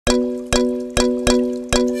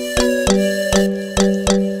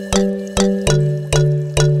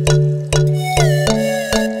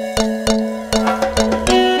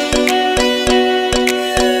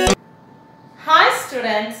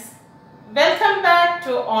Welcome back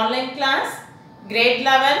to online class grade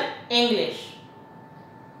 11 English.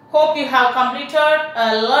 Hope you have completed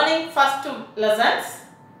learning first two lessons.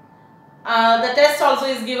 The test also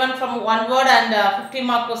is given from one word and 50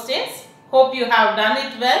 mark questions. Hope you have done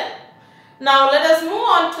it well. Now let us move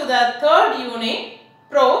on to the third unit,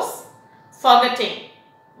 prose, forgetting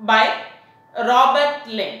by Robert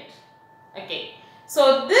Lynd. Okay,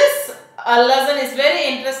 so this lesson is very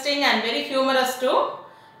interesting and very humorous too.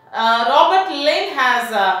 Robert Lynd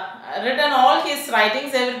has written all his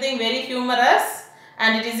writings, everything very humorous,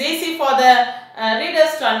 and it is easy for the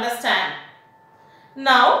readers to understand.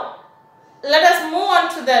 Now let us move on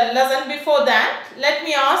to the lesson. Before that, let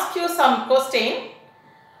me ask you some question.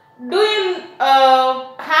 Do you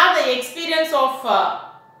have the experience of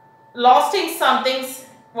losing some things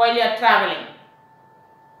while you are traveling?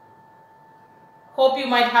 Hope you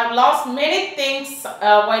might have lost many things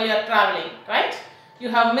while you are traveling, right? You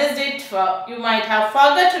have missed it, you might have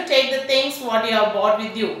forgot to take the things what you have brought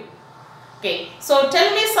with you. Okay, so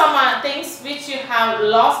tell me some things which you have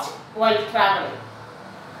lost while traveling.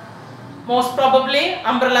 Most probably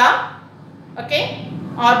umbrella, okay,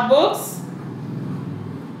 or books.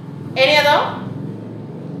 Any other?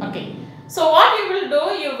 Okay, so what you will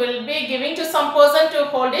do, you will be giving to some person to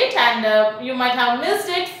hold it, and you might have missed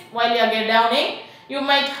it while you are downing. You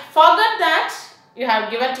might forget that you have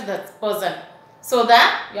given to the person, so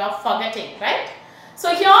that you are forgetting, right?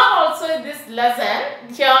 So here also in this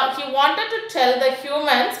lesson, here he wanted to tell the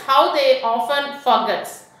humans how they often forget.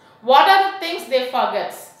 What are the things they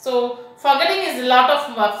forget? So forgetting is a lot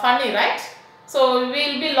of funny, right? So we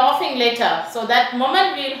will be laughing later. So that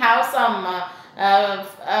moment we will have some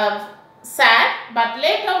sad, but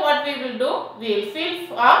later what we will do, we will feel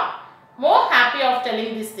more happy of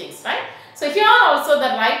telling these things, right? So here also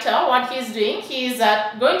the writer, what he is doing, he is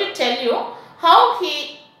going to tell you how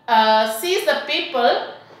he sees the people,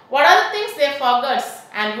 what are the things they forget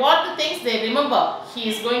and what the things they remember. He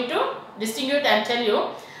is going to distinguish and tell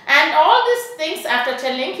you. And all these things after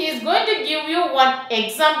telling, he is going to give you one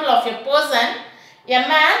example of a person, a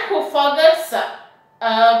man who forgets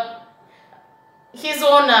his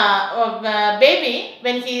own baby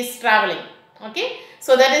when he is traveling. Okay,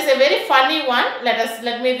 so that is a very funny one.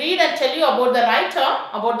 Let me read and tell you about the writer,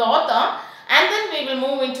 about the author, and then we will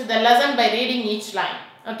move into the lesson by reading each line.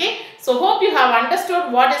 Okay, so hope you have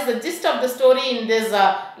understood what is the gist of the story in this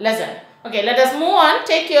lesson. Okay, let us move on.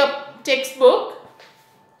 Take your textbook.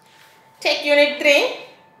 Take unit 3,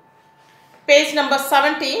 page number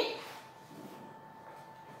 70.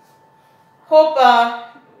 Hope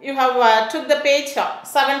you have took the page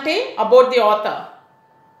 70 about the author.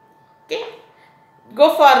 Okay,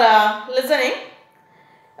 go for listening.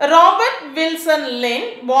 Robert Wilson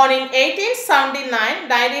Lynd, born in 1879,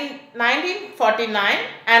 died in 1949,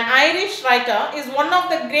 an Irish writer, is one of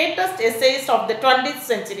the greatest essayists of the 20th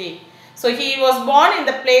century. So he was born in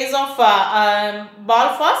the place of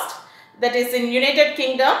Belfast, that is in United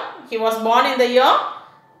Kingdom. He was born in the year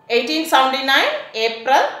 1879,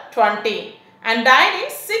 April 20, and died in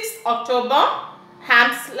 6th October,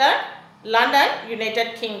 Hampstead, London,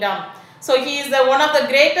 United Kingdom. So he is one of the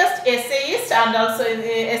greatest essayists and also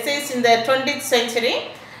essayists in the 20th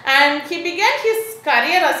century, and he began his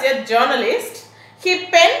career as a journalist. He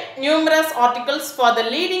penned numerous articles for the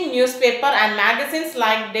leading newspaper and magazines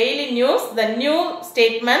like Daily News, The New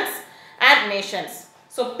Statesman and Nations.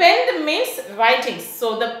 So penned means writing.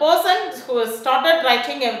 So the person who has started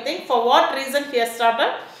writing everything, for what reason he has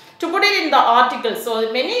started? To put it in the article.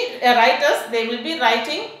 So many writers, they will be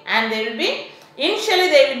writing and they will be initially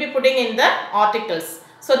they will be putting in the articles.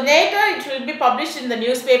 So later it will be published in the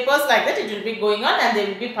newspapers, like that it will be going on and they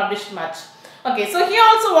will be published much. Okay, so here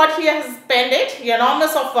also what he has penned it,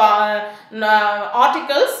 enormous of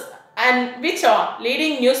articles, and which are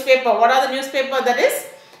leading newspaper. What are the newspaper? That is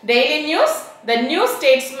Daily News, The New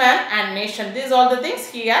Statesman and Nation. These are all the things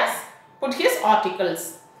he has put his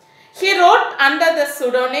articles. He wrote under the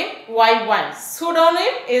pseudonym Y1.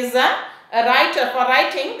 Pseudonym is a writer. For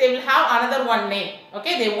writing, they will have another one name.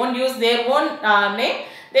 Okay, they won't use their own name.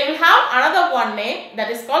 They will have another one name, that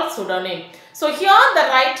is called pseudonym. So here the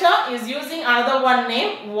writer is using another one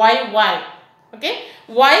name, YY. Okay,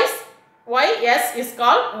 YS is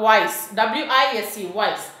called Wise. W-I-S-E,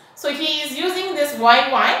 Wise. So he is using this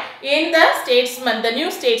YY in the Statesman, the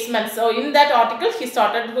New Statesman. So in that article, he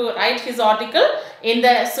started to write his article in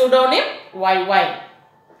the pseudonym YY.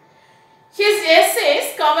 His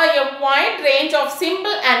essays cover a wide range of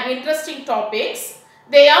simple and interesting topics.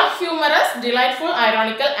 They are humorous, delightful,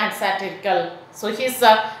 ironical and satirical. So his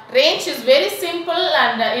range is very simple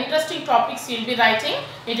and interesting topics he will be writing.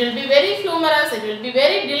 It will be very humorous, it will be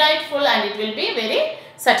very delightful and it will be very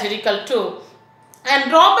satirical too.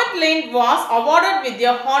 And Robert Lynd was awarded with the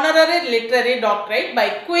honorary literary doctorate by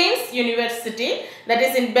Queen's University, that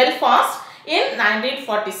is in Belfast, in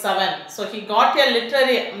 1947. So he got a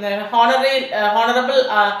literary honorable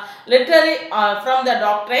literary from the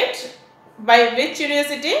doctorate by which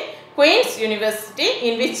university? Queen's University,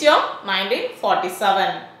 in which year?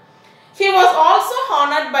 1947. He was also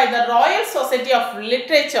honored by the Royal Society of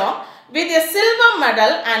Literature with a silver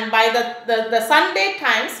medal and by the Sunday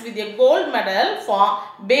Times with a gold medal for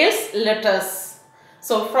Bales letters.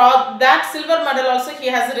 So for that silver medal also he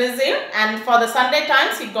has received, and for the Sunday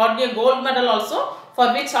Times he got a gold medal also,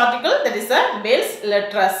 for which article? That is a Bales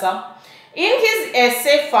letters. In his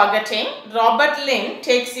essay Forgetting, Robert Lynd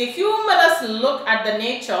takes a humorous look at the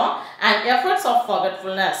nature and efforts of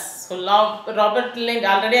forgetfulness. So Robert Lynd,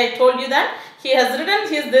 already I told you that he has written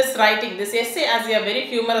this essay as a very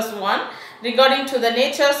humorous one regarding to the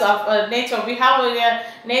natures of nature. We have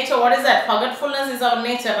nature, what is that? Forgetfulness is our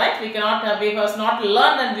nature, right? We have not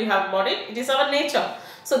learned and we have bought it. It is our nature.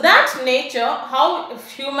 So that nature, how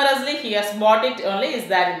humorously he has bought it only is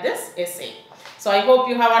there in this essay. So I hope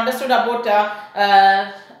you have understood about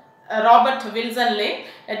Robert Wilson Lynd.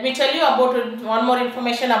 Let me tell you about one more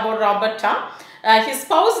information about Robert. His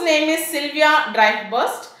spouse name is Sylvia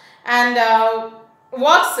Dreyfus, and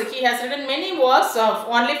works, he has written many works, of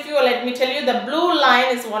only few. Let me tell you, The Blue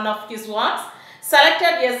Line is one of his works.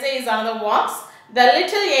 Selected Essay is another works. The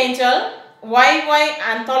Little Angel, YY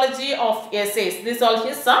Anthology of Essays. These are all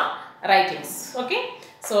his writings. Okay.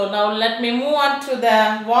 So now let me move on to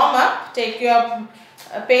the warm up. Take your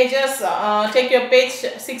pages, take your page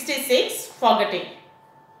 66, Forgetting.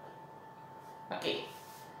 Okay.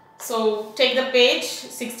 So take the page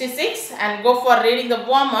 66 and go for reading the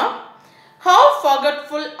warm up. How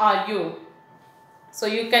forgetful are you? So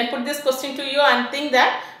you can put this question to you and think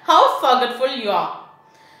that how forgetful you are.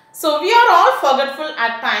 So we are all forgetful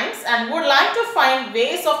at times and would like to find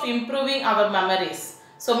ways of improving our memories.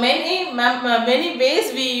 So many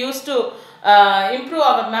ways we used to improve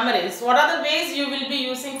our memories. What are the ways you will be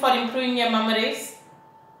using for improving your memories?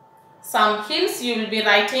 Some hints you will be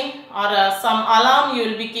writing, or some alarm you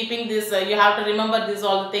will be keeping this. You have to remember these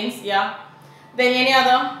all the things. Yeah. Then any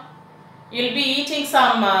other? You will be eating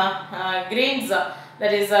some greens.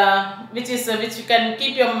 That is which you can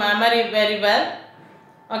keep your memory very well.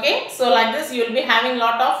 Okay. So like this you will be having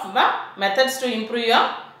lot of methods to improve your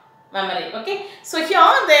memory. Okay. So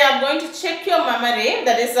here they are going to check your memory.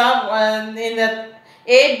 That is in the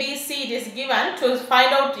A, B, C it is given to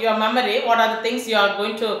find out your memory. What are the things you are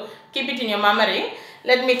going to keep it in your memory.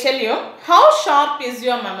 Let me tell you, how sharp is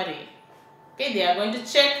your memory? Okay, they are going to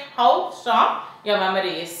check how sharp your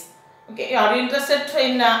memory is. Okay, are you interested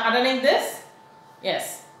in attending this?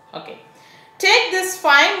 Yes. Okay. Take this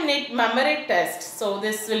 5-minute memory test. So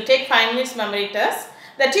this will take 5 minutes memory test.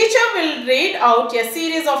 The teacher will read out a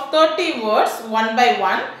series of 30 words one by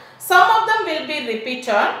one. Some of them will be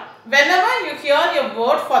repeated. Whenever you hear a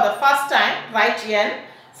word for the first time, write N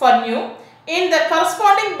for new in the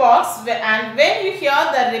corresponding box, and when you hear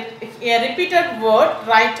a repeated word,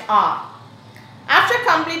 write R. After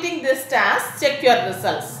completing this task, check your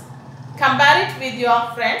results. Compare it with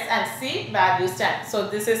your friends and see where you stand. So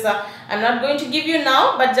this is I'm not going to give you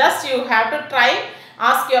now, but just you have to try.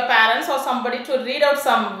 Ask your parents or somebody to read out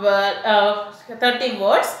some 30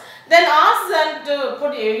 words. Then ask them to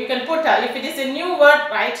put, you can put, if it is a new word,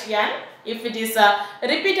 write N. If it is a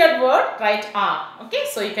repeated word, write R. Okay,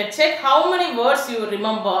 so you can check how many words you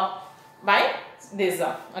remember by this.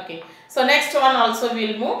 Okay, so next one also we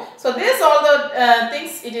will move. So this all the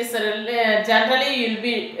things, it is generally you will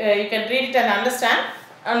be, you can read it and understand.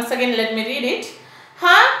 Once again, let me read it.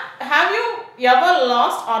 Have you ever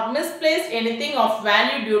lost or misplaced anything of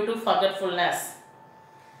value due to forgetfulness?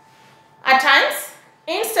 At times,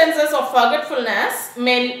 instances of forgetfulness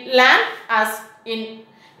may land us in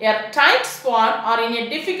a tight spot or in a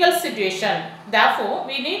difficult situation. Therefore,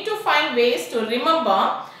 we need to find ways to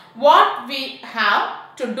remember what we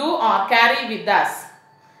have to do or carry with us.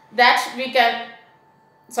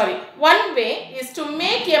 One way is to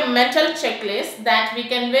make a mental checklist that we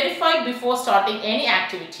can verify before starting any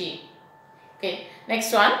activity. Okay,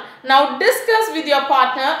 next one. Now discuss with your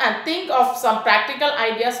partner and think of some practical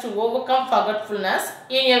ideas to overcome forgetfulness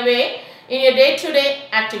in your day-to-day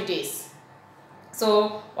activities.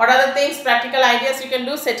 So, what are the things, practical ideas you can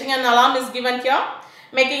do? Setting an alarm is given here.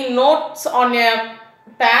 Making notes on your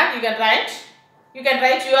pad, you can write. You can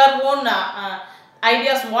write your own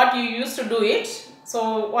ideas what you used to do it.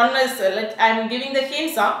 So one is I am giving the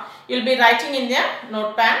hints. You will be writing in your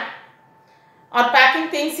notepad or packing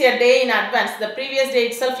things a day in advance. The previous day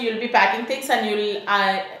itself you will be packing things and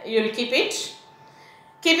you will keep it.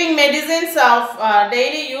 Keeping medicines of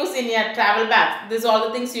daily use in your travel bag. These are all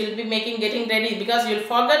the things you will be getting ready, because you will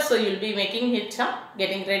forget, so you will be making it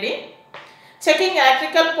getting ready. Checking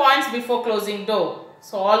electrical points before closing door.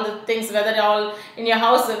 So all the things, whether all in your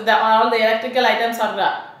house, all the electrical items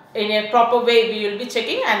are in a proper way, we will be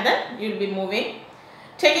checking, and then you will be moving.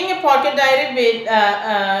 Taking a pocket diary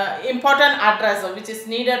with important address which is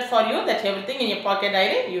needed for you, that everything in your pocket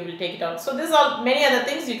diary you will take it out. So these are many other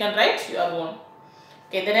things you can write your own.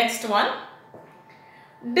 Okay, the next one.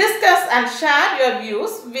 Discuss and share your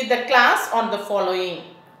views with the class on the following.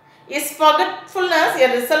 Is forgetfulness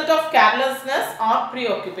a result of carelessness or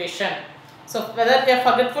preoccupation? So whether your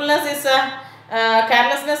forgetfulness is a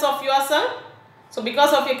carelessness of yourself. So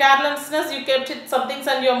because of your carelessness you kept it some things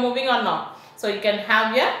and you are moving on now. So you can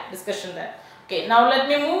have your discussion there. Okay, now let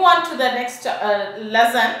me move on to the next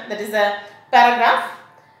lesson, that is a paragraph.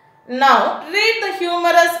 Now read the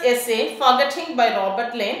humorous essay Forgetting by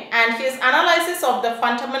Robert Lynd and his analysis of the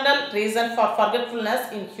fundamental reason for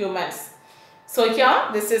forgetfulness in humans. So here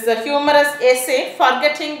this is a humorous essay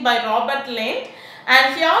Forgetting by Robert Lynd,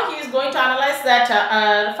 and here he is going to analyze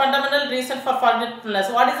that fundamental reason for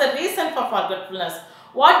forgetfulness. What is the reason for forgetfulness?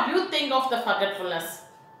 What do you think of the forgetfulness?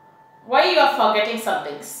 Why you are forgetting some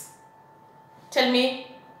things? Tell me.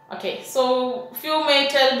 Okay, so few may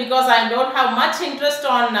tell because I don't have much interest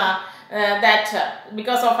on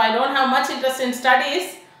because of I don't have much interest in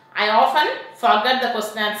studies, I often forget the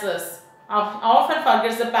question answers. I often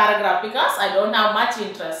forget the paragraph because I don't have much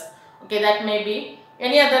interest. Okay, that may be.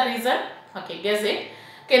 Any other reason? Okay, guess it.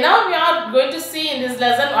 Okay, now we are going to see in this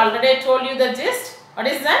lesson, already I told you the gist. What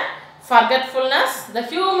is that? Forgetfulness. The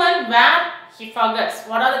human where he forgets.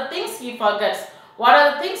 What are the things he forgets? What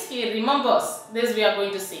are the things he remembers? This we are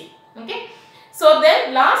going to see. Okay. So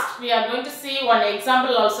then last we are going to see one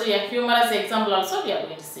example also, a humorous example also we are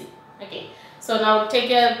going to see. Okay. So now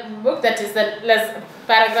take a book, that is the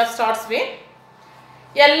paragraph starts with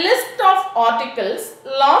a list of articles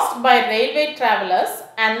lost by railway travellers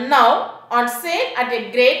and now on sale at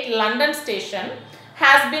a great London station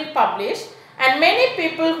has been published, and many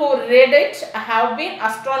people who read it have been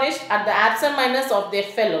astonished at the absent-mindedness of their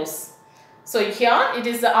fellows. So here it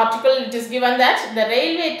is the article, it is given that the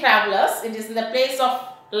railway travellers, it is in the place of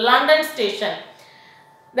London station.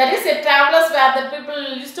 That is a travellers where the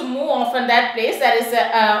people used to move often that place. There is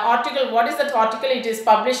a article, what is that article it is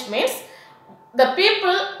published means? The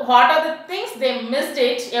people, what are the things they missed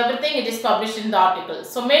it, everything it is published in the article.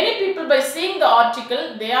 So many people by seeing the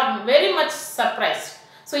article, they are very much surprised.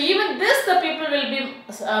 So even this the people will be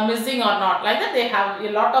missing or not, like that they have a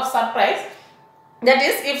lot of surprise. That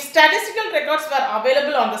is, if statistical records were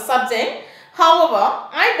available on the subject, however,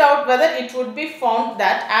 I doubt whether it would be found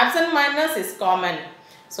that absent-mindedness is common.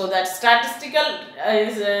 So that statistical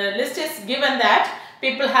list is given that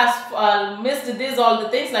people has missed this, all the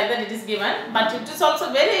things like that it is given, but it is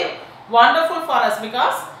also very wonderful for us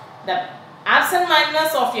because the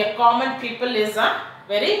absent-mindedness of a common people is a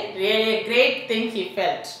really great thing he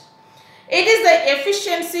felt. It is the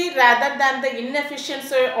efficiency rather than the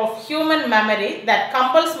inefficiency of human memory that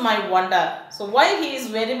compels my wonder. So why he is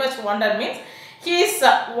very much wonder means he is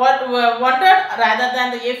wondered rather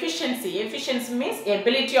than the efficiency. Efficiency means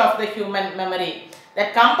ability of the human memory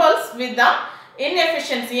that compels with the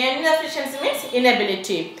inefficiency. Inefficiency means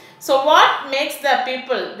inability. So what makes the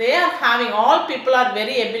people, they are having, all people are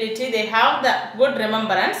very ability, they have the good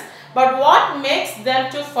remembrance, but what makes them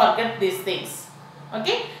to forget these things?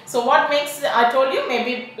 Okay, so what makes, I told you,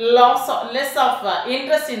 maybe less of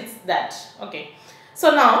interest in that. Okay,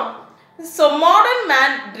 so now, so modern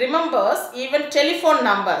man remembers even telephone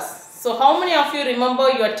numbers. So how many of you remember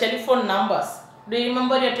your telephone numbers? Do you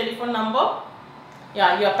remember your telephone number?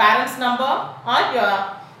 Yeah, your parents' number or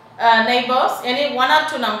your neighbors, any one or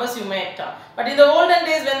two numbers you may tell. But in the olden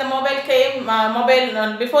days when the mobile came,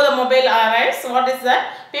 before the mobile arrives, what is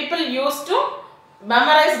that? People used to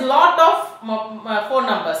memorize lot of phone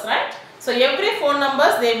numbers, right? So every phone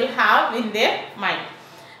numbers they will have in their mind.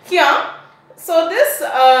 Here, so this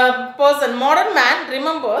person, modern man,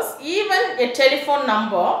 remembers even a telephone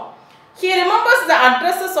number. He remembers the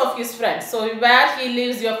addresses of his friends. So where he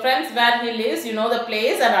lives, your friends, where he lives, you know the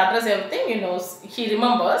place and address, everything, you know, he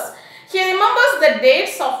remembers. He remembers the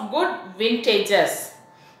dates of good vintages.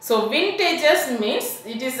 So vintages means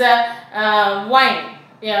it is a wine.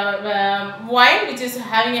 Wine which is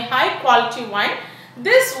having a high quality wine.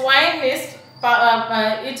 This wine is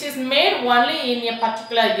it is made only in a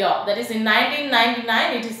particular year. That is in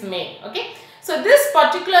 1999 it is made. Okay. So this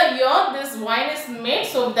particular year this wine is made,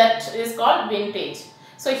 so that is called vintage.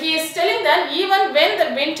 So he is telling that even when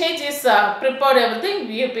the vintage is prepared, everything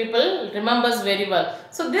we people remembers very well.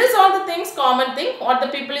 So these are the things, common thing what the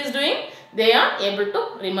people is doing, they are able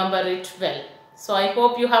to remember it well. So I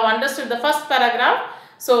hope you have understood the first paragraph.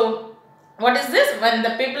 So what is this? When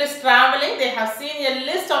the people is traveling, they have seen a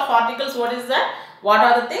list of articles. What is that? What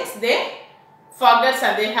are the things they forget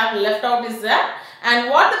and they have left out is that. And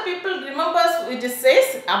what the people remembers, it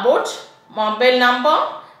says about mobile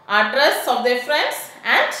number, address of their friends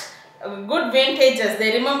and good vintages.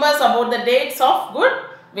 They remembers about the dates of good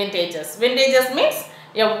vintages. Vintages means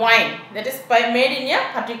a wine that is made in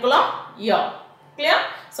a particular year. Clear?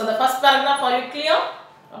 So the first paragraph, are you clear?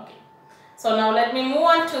 Okay. So now let me move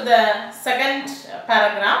on to the second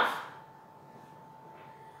paragraph.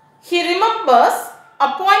 He remembers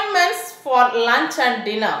appointments for lunch and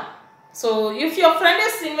dinner. So if your friend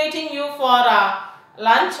is inviting you for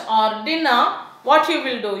lunch or dinner, what you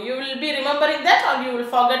will do? You will be remembering that, or you will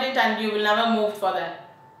forget it and you will never move for that?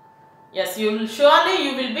 Yes, you will surely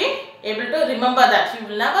you will be able to remember that. You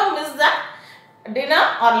will never miss that dinner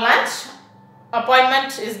or lunch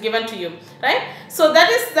appointment is given to you, right? So that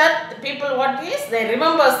is that people what is, they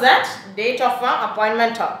remembers that date of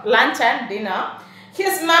appointment of lunch and dinner.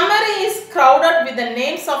 His memory is crowded with the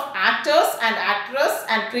names of actors and actresses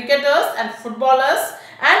and cricketers and footballers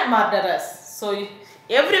and murderers. So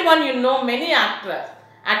everyone you know, many actor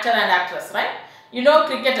and actress, right? You know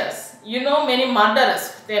cricketers, you know many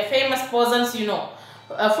murderers, they are famous persons, you know.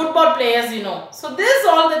 Football players, you know. So these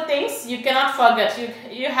all the things you cannot forget.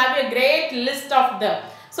 You have a great list of them.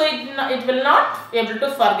 So it will not be able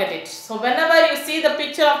to forget it. So whenever you see the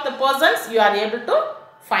picture of the persons, you are able to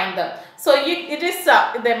find them. So it is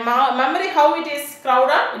the memory how it is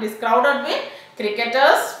crowded. It is crowded with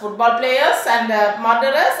cricketers, football players and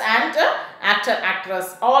murderers and actor,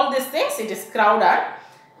 actress. All these things it is crowded.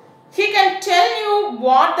 He can tell you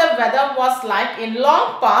what the weather was like in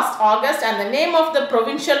long past August and the name of the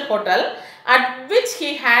provincial hotel at which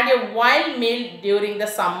he had a wild meal during the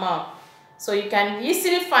summer. So you can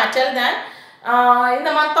easily tell that in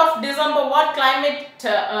the month of December what climate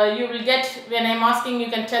you will get. When I am asking, you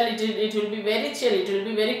can tell it will be very chill, it will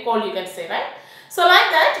be very cold, you can say, right? So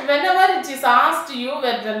like that, whenever it is asked you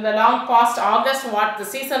when the long past August what the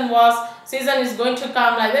season was, season is going to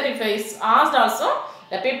come, like that if it is asked also,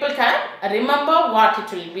 the people can remember what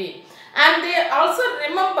it will be. And they also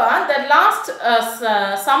remember that last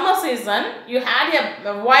summer season you had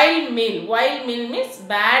a wild meal. Wild meal means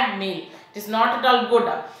bad meal. It is not at all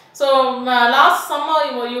good. So last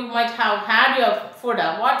summer you might have had your food.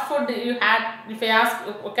 What food you had? If I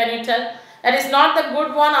ask, can you tell? That is not the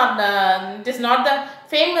good one, or it is not the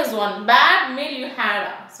famous one. Bad meal you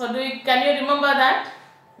had. So can you remember that?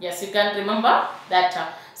 Yes, you can remember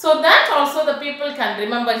that. So that also the people can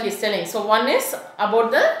remember he is telling. So one is about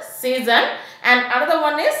the season and another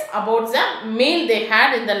one is about the meal they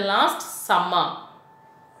had in the last summer.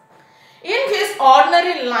 In his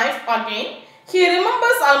ordinary life again, he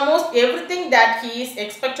remembers almost everything that he is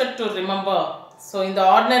expected to remember. So in the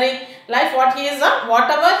ordinary life what he is,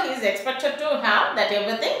 whatever he is expected to have, that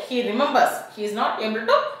everything he remembers. He is not able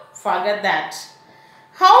to forget that.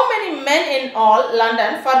 How many men in all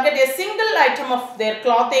London forget a single item of their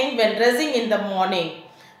clothing when dressing in the morning?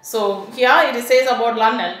 So here it says about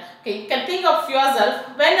London. Okay, you can think of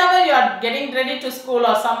yourself whenever you are getting ready to school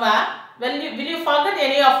or somewhere. Will you forget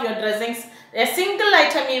any of your dressings? A single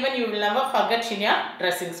item even you will never forget in your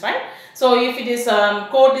dressings, right? So if it is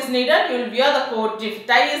coat is needed, you will wear the coat. If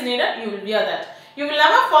tie is needed, you will wear that. You will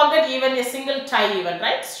never forget even a single tie even,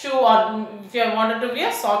 right? Shoe, or if you wanted to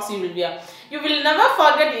wear socks, you will wear. You will never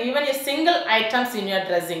forget even a single items in your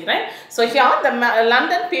dressing, right? So here the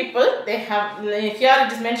London people, they have, here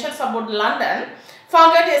it is mentioned about London,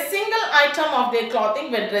 forget a single item of their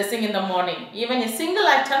clothing when dressing in the morning. Even a single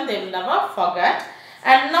item they will never forget,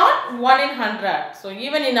 and not 1 in 100. So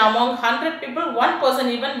even in among 100 people, one person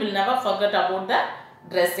even will never forget about the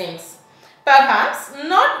dressings. Perhaps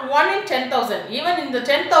not 1 in 10,000. Even in the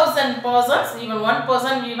 10,000 persons, even one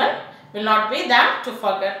person even will not be there to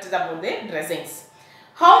forget about the dressings.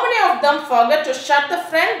 How many of them forget to shut the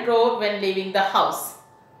front door when leaving the house?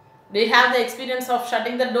 Do you have the experience of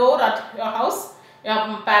shutting the door at your house?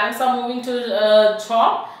 Your parents are moving to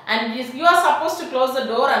job and you are supposed to close the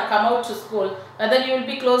door and come out to school. Whether you will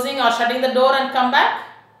be closing or shutting the door and come back?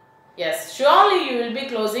 Yes, surely you will be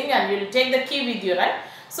closing and you will take the key with you, right?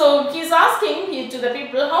 So he is asking to the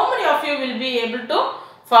people, how many of you will be able to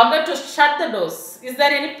forget to shut the doors. Is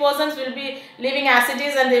there any persons will be leaving as it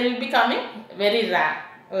is and they will be coming? Very rare.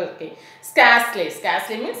 Okay. Scarcely.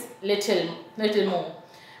 Scarcely means little more.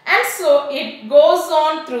 And so it goes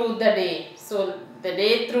on through the day. So the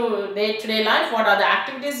day through day-to-day life, what are the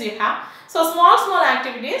activities you have? So small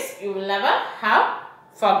activities you will never have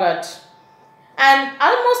forgot. And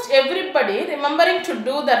almost everybody remembering to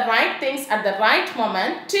do the right things at the right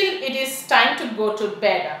moment till it is time to go to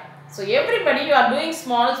bed. So everybody, you are doing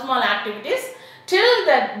small activities till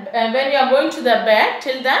that when you are going to the bed,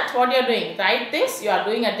 till that what you are doing, right things you are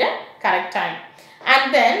doing at the correct time.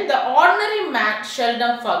 And then the ordinary man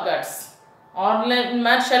seldom forgets. Ordinary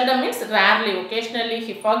man seldom means rarely, occasionally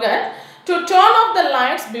he forgets to turn off the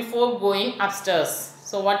lights before going upstairs.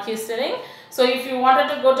 So what he is saying? So if you wanted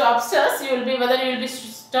to go to upstairs, you will be whether you will be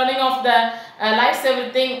turning off the lights,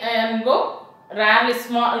 everything, and go. Rarely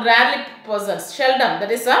persons, seldom. That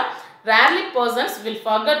is rarely persons will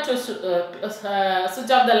forget to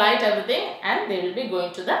switch off the light, everything, and they will be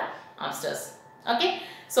going to the upstairs. Okay.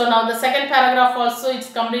 So now the second paragraph also is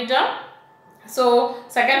completed. So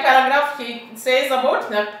second paragraph he says about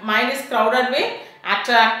the mind is crowded with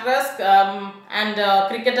actor, actress, and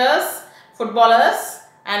cricketers, footballers,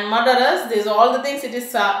 and murderers. These all the things it is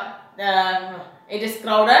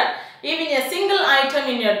crowded. Even a single item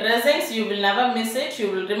in your dressings, you will never miss it. You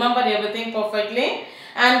will remember everything perfectly.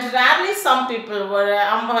 And rarely some people will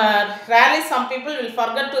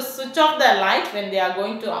forget to switch off the light when they are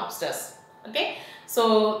going to upstairs. Okay.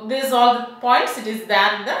 So these all the points it is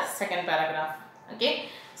there in the second paragraph. Okay.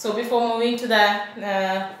 So before moving to the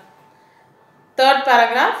third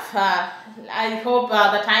paragraph, I hope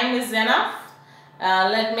the time is enough.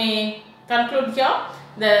 Let me conclude here.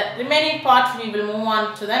 The remaining part we will move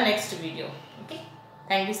on to the next video. Okay.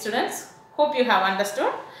 Thank you, students. Hope you have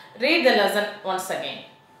understood. Read the lesson once again.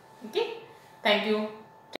 Okay. Thank you.